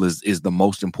football is the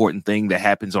most important thing that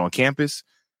happens on campus.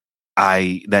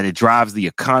 That it drives the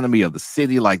economy of the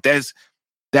city. Like that's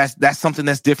something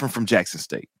that's different from Jackson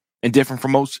State and different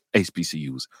from most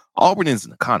HBCUs. Auburn is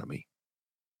an economy.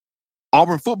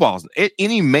 Auburn football,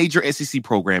 any major SEC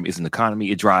program is an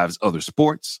economy. It drives other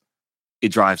sports. It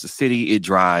drives the city. It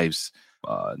drives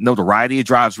notoriety. It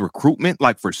drives recruitment,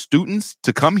 like for students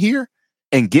to come here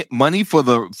and get money for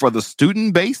the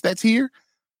student base that's here.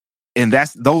 And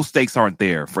those stakes aren't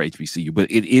there for HBCU,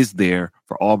 but it is there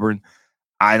for Auburn.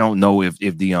 I don't know if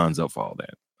Deion's up for all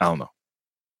that. I don't know.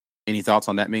 Any thoughts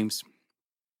on that, Memes?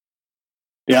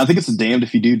 Yeah, I think it's a damned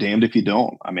if you do, damned if you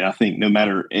don't. I mean, I think no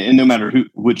matter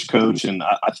which coach, and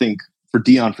I think for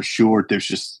Deion for sure, there's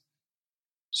just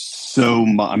so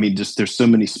much. I mean, there's so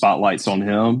many spotlights on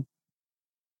him.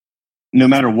 No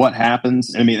matter what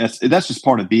happens, I mean, that's just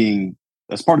part of being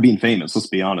famous. Let's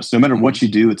be honest. No matter what you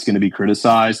do, it's going to be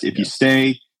criticized. If you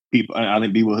stay, people, I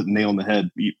think people hit the nail on the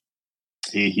head.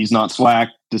 He's not swag,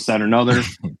 this, that, or another.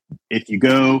 If you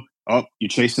go, you're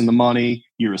chasing the money,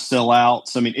 you're a sellout.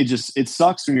 So, I mean, it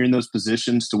sucks when you're in those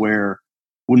positions to where,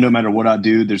 well, no matter what I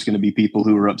do, there's going to be people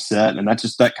who are upset. And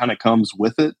that kind of comes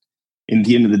with it. In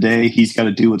the end of the day, he's got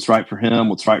to do what's right for him,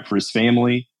 what's right for his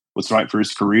family, what's right for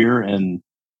his career. And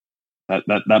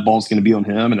that ball's going to be on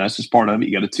him. And that's just part of it.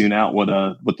 You got to tune out what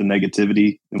the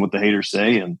negativity and what the haters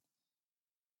say. And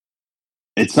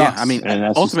it sucks. Yeah, I mean,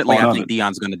 ultimately, I think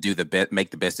Deion's going to do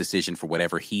make the best decision for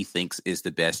whatever he thinks is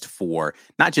the best for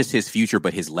not just his future,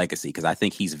 but his legacy. Because I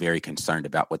think he's very concerned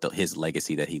about his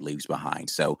legacy that he leaves behind.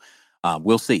 So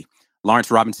we'll see.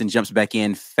 Lawrence Robinson jumps back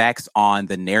in. Facts on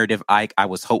the narrative, Ike. I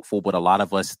was hopeful, but a lot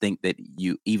of us think that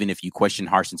even if you question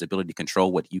Harsin's ability to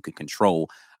control what you can control,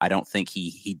 I don't think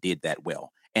he did that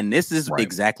well. And this is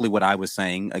exactly what I was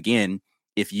saying. Again,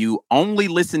 if you only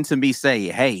listen to me say,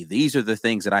 hey, these are the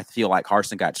things that I feel like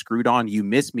Harsin got screwed on, you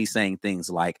miss me saying things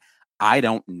like, I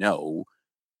don't know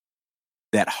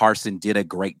that Harsin did a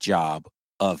great job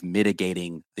of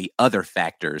mitigating the other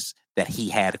factors that he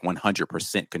had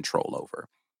 100% control over.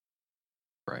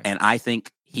 Right. And I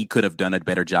think he could have done a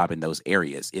better job in those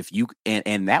areas.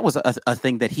 And that was a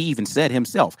thing that he even said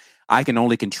himself. I can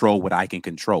only control what I can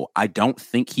control. I don't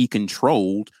think he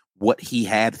controlled what he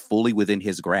had fully within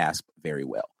his grasp very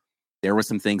well. There were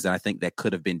some things that I think that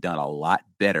could have been done a lot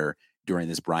better during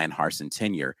this Bryan Harsin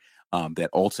tenure that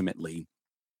ultimately,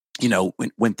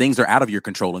 when things are out of your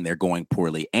control and they're going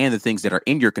poorly, and the things that are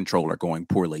in your control are going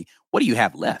poorly, what do you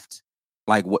have left?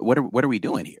 Like, what are we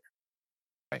doing here?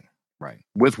 Right.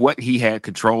 With what he had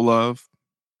control of,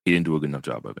 he didn't do a good enough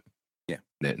job of it. Yeah.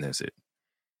 That's it.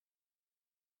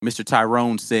 Mr.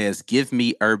 Tyrone says, give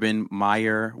me Urban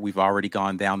Meyer. We've already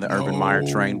gone down the Urban Meyer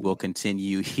train. We'll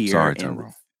continue here. Sorry,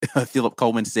 Tyrone. Philip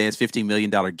Coleman says, $15 million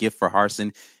gift for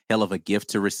Harsin. Hell of a gift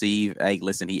to receive. Hey,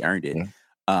 listen, he earned it.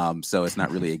 Yeah. So it's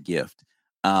not really a gift.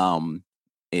 They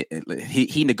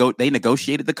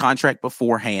negotiated the contract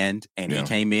beforehand, and he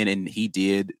came in and he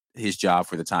did his job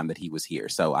for the time that he was here.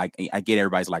 So I get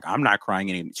everybody's like, I'm not crying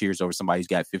any tears over somebody who's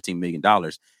got $15 million.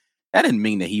 That didn't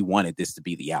mean that he wanted this to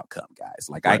be the outcome, guys.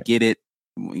 Like, I get it.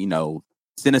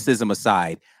 Cynicism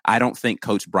aside, I don't think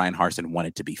Coach Bryan Harsin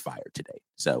wanted to be fired today.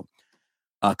 So,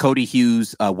 Cody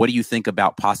Hughes, what do you think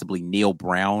about possibly Neil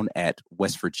Brown at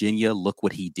West Virginia? Look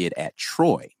what he did at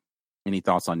Troy. Any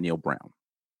thoughts on Neil Brown?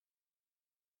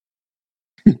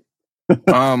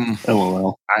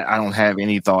 LOL. I don't have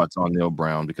any thoughts on Neil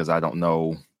Brown because I don't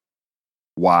know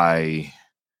why.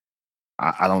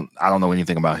 I don't know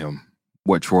anything about him.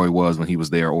 What Troy was when he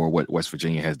was there, or what West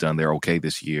Virginia has done. They're okay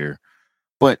this year,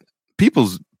 but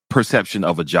people's perception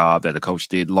of a job that a coach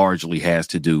did largely has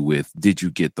to do with, did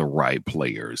you get the right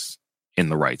players in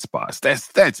the right spots? That's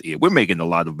it. We're making a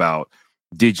lot about,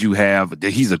 he's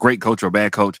a great coach or a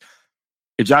bad coach.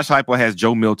 If Josh Heupel has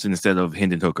Joe Milton instead of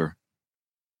Hendon Hooker,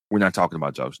 we're not talking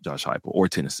about Josh Heupel or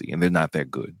Tennessee, and they're not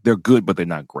that good. They're good, but they're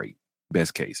not great.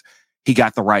 Best case. He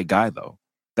got the right guy, though.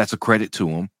 That's a credit to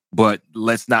him. But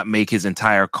let's not make his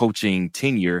entire coaching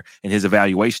tenure and his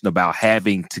evaluation about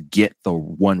having to get the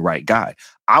one right guy.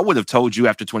 I would have told you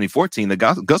after 2014 that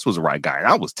Gus was the right guy. And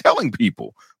I was telling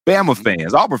people, Bama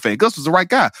fans, Auburn fans, Gus was the right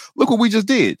guy. Look what we just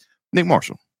did. Nick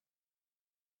Marshall.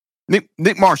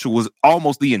 Nick Marshall was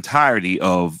almost the entirety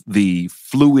of the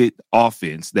fluid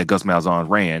offense that Gus Malzahn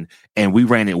ran, and we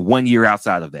ran it 1 year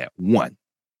outside of that.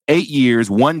 8 years,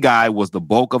 one guy was the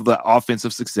bulk of the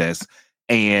offensive success,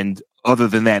 and other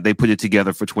than that, they put it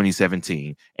together for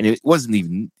 2017, and it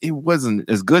wasn't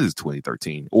as good as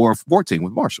 2013 or 14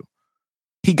 with Marshall.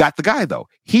 He got the guy, though.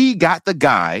 He got the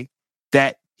guy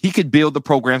that he could build the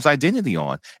program's identity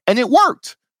on, and it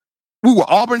worked. We were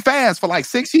Auburn fans for like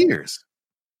 6 years.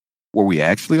 Were we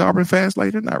actually Auburn fans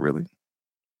later? Not really.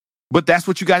 But that's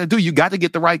what you got to do. You got to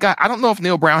get the right guy. I don't know if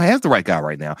Neil Brown has the right guy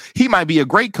right now. He might be a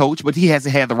great coach, but he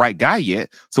hasn't had the right guy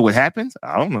yet. So what happens?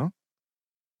 I don't know.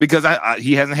 Because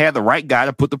he hasn't had the right guy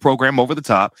to put the program over the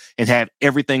top and have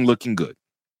everything looking good.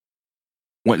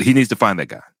 He needs to find that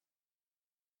guy.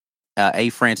 A.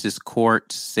 Francis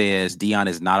Court says Deion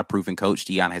is not a proven coach.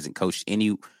 Deion hasn't coached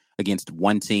any against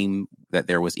one team that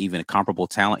there was even a comparable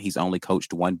talent. He's only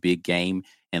coached one big game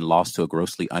and lost to a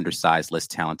grossly undersized, less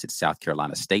talented South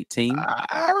Carolina State team.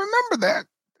 I remember that.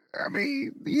 I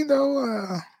mean,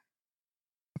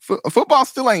 football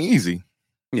still ain't easy.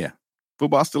 Yeah.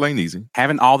 Football still ain't easy.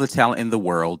 Having all the talent in the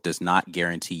world does not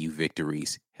guarantee you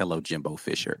victories. Hello, Jimbo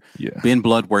Fisher. Yeah. Ben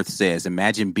Bloodworth says,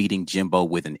 imagine beating Jimbo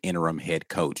with an interim head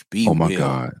coach. Oh my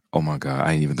God.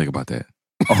 I didn't even think about that.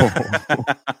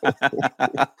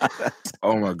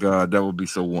 Oh my God.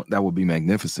 That would be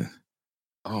magnificent.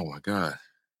 Oh my God.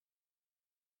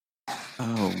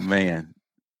 Oh man.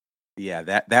 Yeah,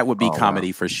 that would be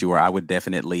comedy for sure. I would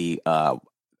definitely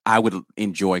I would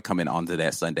enjoy coming onto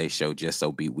that Sunday show just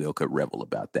so B. Will could revel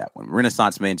about that one.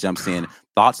 Renaissance Man jumps in.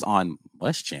 Thoughts on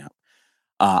Muschamp?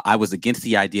 I was against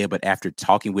the idea, but after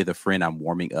talking with a friend, I'm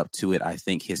warming up to it. I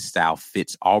think his style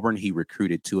fits Auburn. He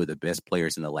recruited two of the best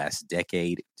players in the last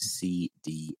decade, C,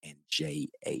 D, and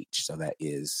JH. So that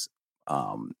is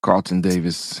Carlton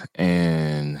Davis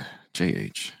and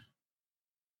JH.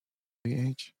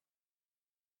 JH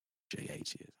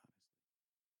is.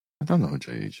 I don't know who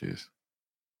JH is.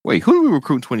 Wait, who did we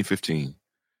recruit in 2015?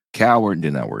 Coward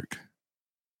did not work.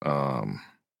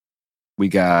 We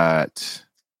got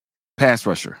pass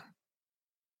rusher.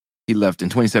 He left in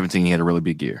 2017. He had a really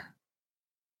big year.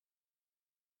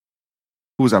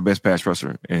 Who was our best pass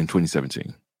rusher in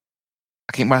 2017?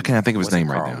 Why can't I think of his name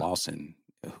right now? Lawson.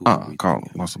 Carl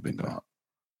Lawson. Big dog.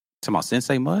 Talking about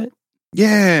Sensei Mud?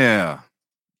 Yeah.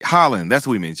 Holland. That's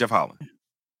what we mean. Jeff Holland.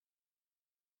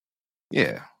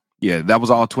 Yeah. Yeah, that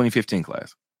was all 2015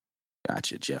 class.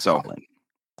 Gotcha, Jeff So, Holland.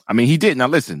 I mean, he did. Now,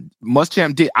 listen,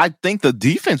 Muschamp did. I think the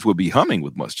defense would be humming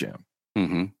with Muschamp.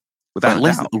 Mm-hmm. Without a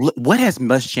doubt. What has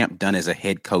Muschamp done as a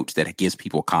head coach that gives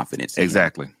people confidence in him?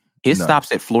 Exactly. His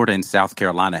stops at Florida and South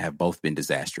Carolina have both been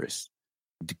disastrous.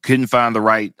 Couldn't find the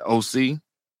right OC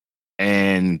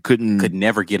and could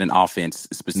never get an offense,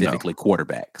 specifically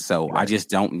quarterback. So Right. I just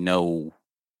don't know.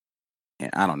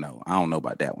 I don't know. I don't know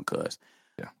about that one, cuz.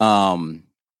 Yeah.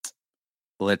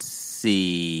 Let's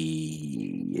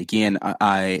see. Again,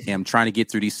 I am trying to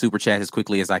get through these super chats as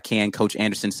quickly as I can. Coach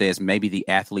Anderson says maybe the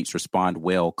athletes respond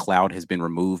well. Cloud has been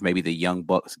removed. Maybe the young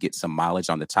bucks get some mileage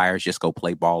on the tires. Just go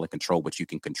play ball and control what you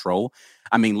can control.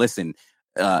 I mean, listen,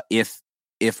 if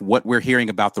what we're hearing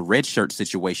about the red shirt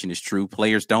situation is true,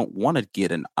 players don't want to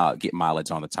get mileage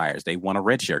on the tires. They want a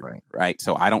red shirt, right?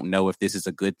 So I don't know if this is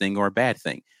a good thing or a bad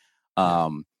thing.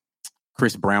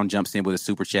 Chris Brown jumps in with a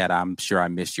super chat. I'm sure I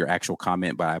missed your actual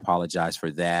comment, but I apologize for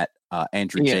that.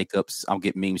 Andrew Jacobs, I'll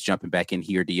get memes jumping back in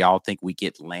here. Do y'all think we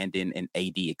get Landon and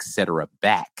AD, et cetera,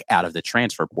 back out of the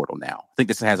transfer portal now? I think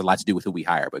this has a lot to do with who we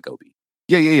hire, but Gobi.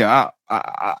 Yeah.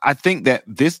 I think that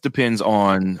this depends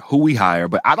on who we hire,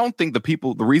 but I don't think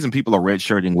the reason people are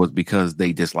redshirting was because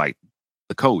they dislike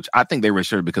the coach. I think they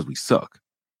redshirted because we suck.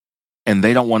 And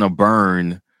they don't want to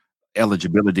burn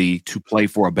eligibility to play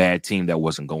for a bad team that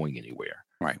wasn't going anywhere.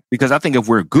 Right. Because I think if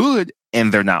we're good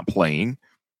and they're not playing,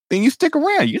 then you stick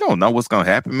around. You don't know what's going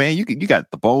to happen, man. You got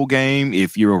the bowl game.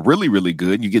 If you're really, really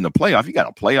good, you get in the playoff. You got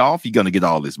a playoff. You're going to get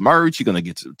all this merch. You're going to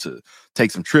get to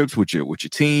take some trips with your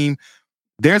team.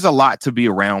 There's a lot to be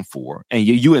around for, and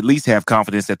you at least have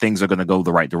confidence that things are going to go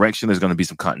the right direction. There's going to be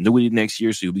some continuity next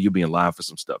year, so you'll be in line for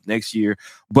some stuff next year.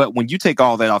 But when you take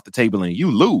all that off the table and you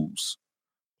lose,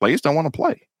 players don't want to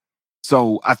play.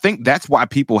 So I think that's why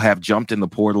people have jumped in the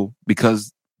portal,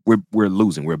 because we're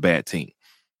losing. We're a bad team.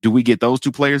 Do we get those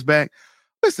two players back?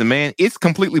 Listen, man, it's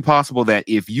completely possible that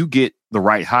if you get the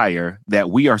right hire, that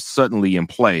we are suddenly in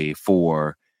play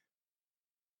for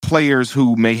players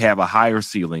who may have a higher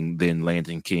ceiling than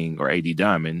Landon King or AD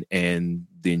Diamond, and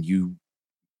then you,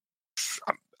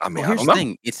 I mean, here's I don't the know.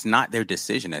 thing. It's not their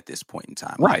decision at this point in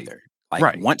time, Right. either.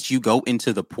 Like, once you go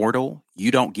into the portal,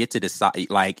 you don't get to decide.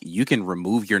 Like, you can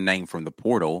remove your name from the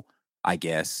portal, I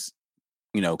guess,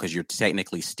 because you're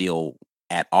technically still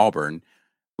at Auburn,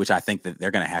 which I think that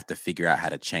they're going to have to figure out how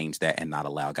to change that and not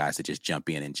allow guys to just jump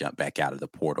in and jump back out of the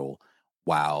portal.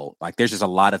 While, like, there's just a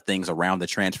lot of things around the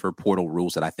transfer portal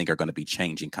rules that I think are going to be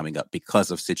changing coming up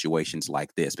because of situations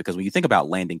like this. Because when you think about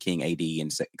Landon King, AD,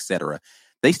 and et cetera,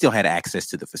 they still had access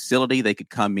to the facility. They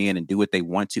could come in and do what they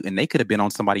want to, and they could have been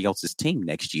on somebody else's team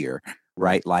next year,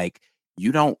 right? Like,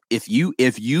 you don't, if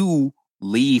you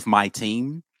leave my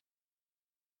team,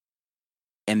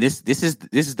 and this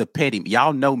is the petty.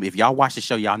 Y'all know me. If y'all watch the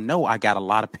show, y'all know I got a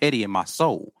lot of petty in my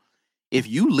soul. If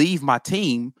you leave my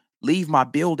team, leave my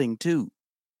building too.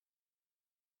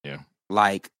 Yeah.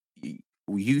 Like,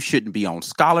 you shouldn't be on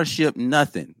scholarship,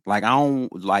 nothing. Like, I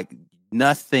don't like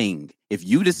nothing. If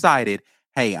you decided,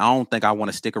 hey, I don't think I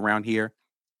want to stick around here,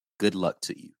 good luck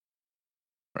to you.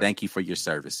 Right. Thank you for your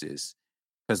services.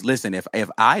 Because listen, if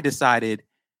I decided,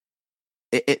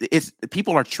 it's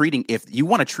people are treating, if you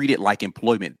want to treat it like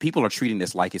employment, people are treating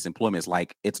this like it's employment. It's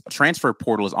like, it's transfer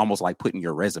portal is almost like putting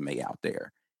your resume out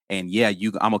there. And yeah,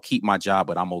 I'm going to keep my job,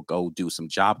 but I'm going to go do some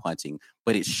job hunting.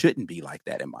 But it shouldn't be like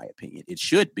that, in my opinion. It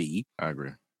should be. I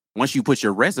agree. Once you put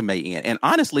your resume in. And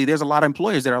honestly, there's a lot of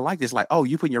employers that are like this. Like, oh,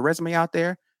 you putting your resume out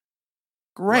there?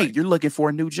 Great. Right. You're looking for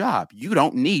a new job. You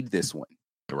don't need this one.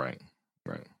 Right.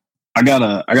 I got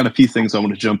a few things I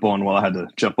want to jump on while I had to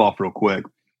jump off real quick.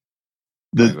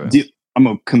 I'm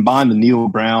going to combine the Neil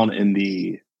Brown and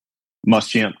the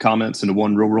Muschamp comments into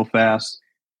one real fast.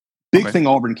 Big thing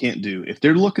Auburn can't do, if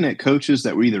they're looking at coaches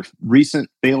that were either recent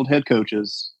failed head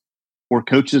coaches or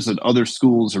coaches at other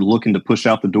schools are looking to push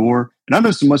out the door. And I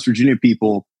know some West Virginia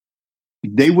people,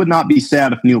 they would not be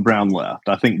sad if Neil Brown left.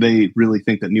 I think they really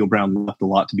think that Neil Brown left a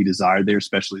lot to be desired there,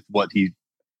 especially what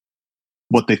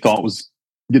they thought was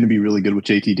going to be really good with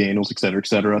JT Daniels, et cetera, et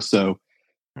cetera. So,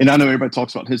 and I know everybody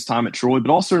talks about his time at Troy, but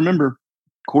also remember,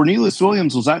 Cornelius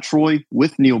Williams was at Troy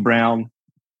with Neil Brown.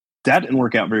 That didn't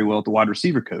work out very well at the wide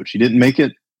receiver coach. He didn't make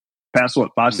it past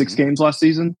 5-6 games last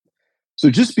season.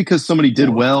 So just because somebody did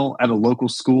well at a local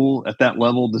school at that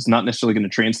level is not necessarily going to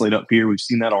translate up here. We've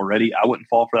seen that already. I wouldn't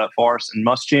fall for that farce. And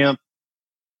Muschamp,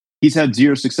 he's had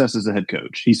zero success as a head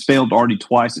coach. He's failed already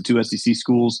twice at 2 SEC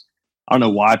schools. I don't know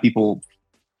why people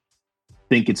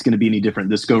think it's going to be any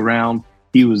different this go round.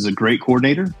 He was a great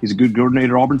coordinator. He's a good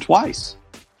coordinator at Auburn twice.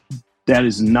 That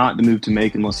is not the move to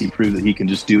make unless he proves that he can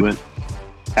just do it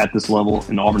at this level,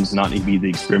 and Auburn does not need to be the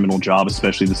experimental job,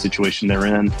 especially the situation they're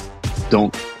in. I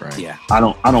don't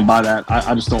buy that.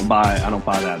 I just don't buy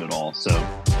that at all. So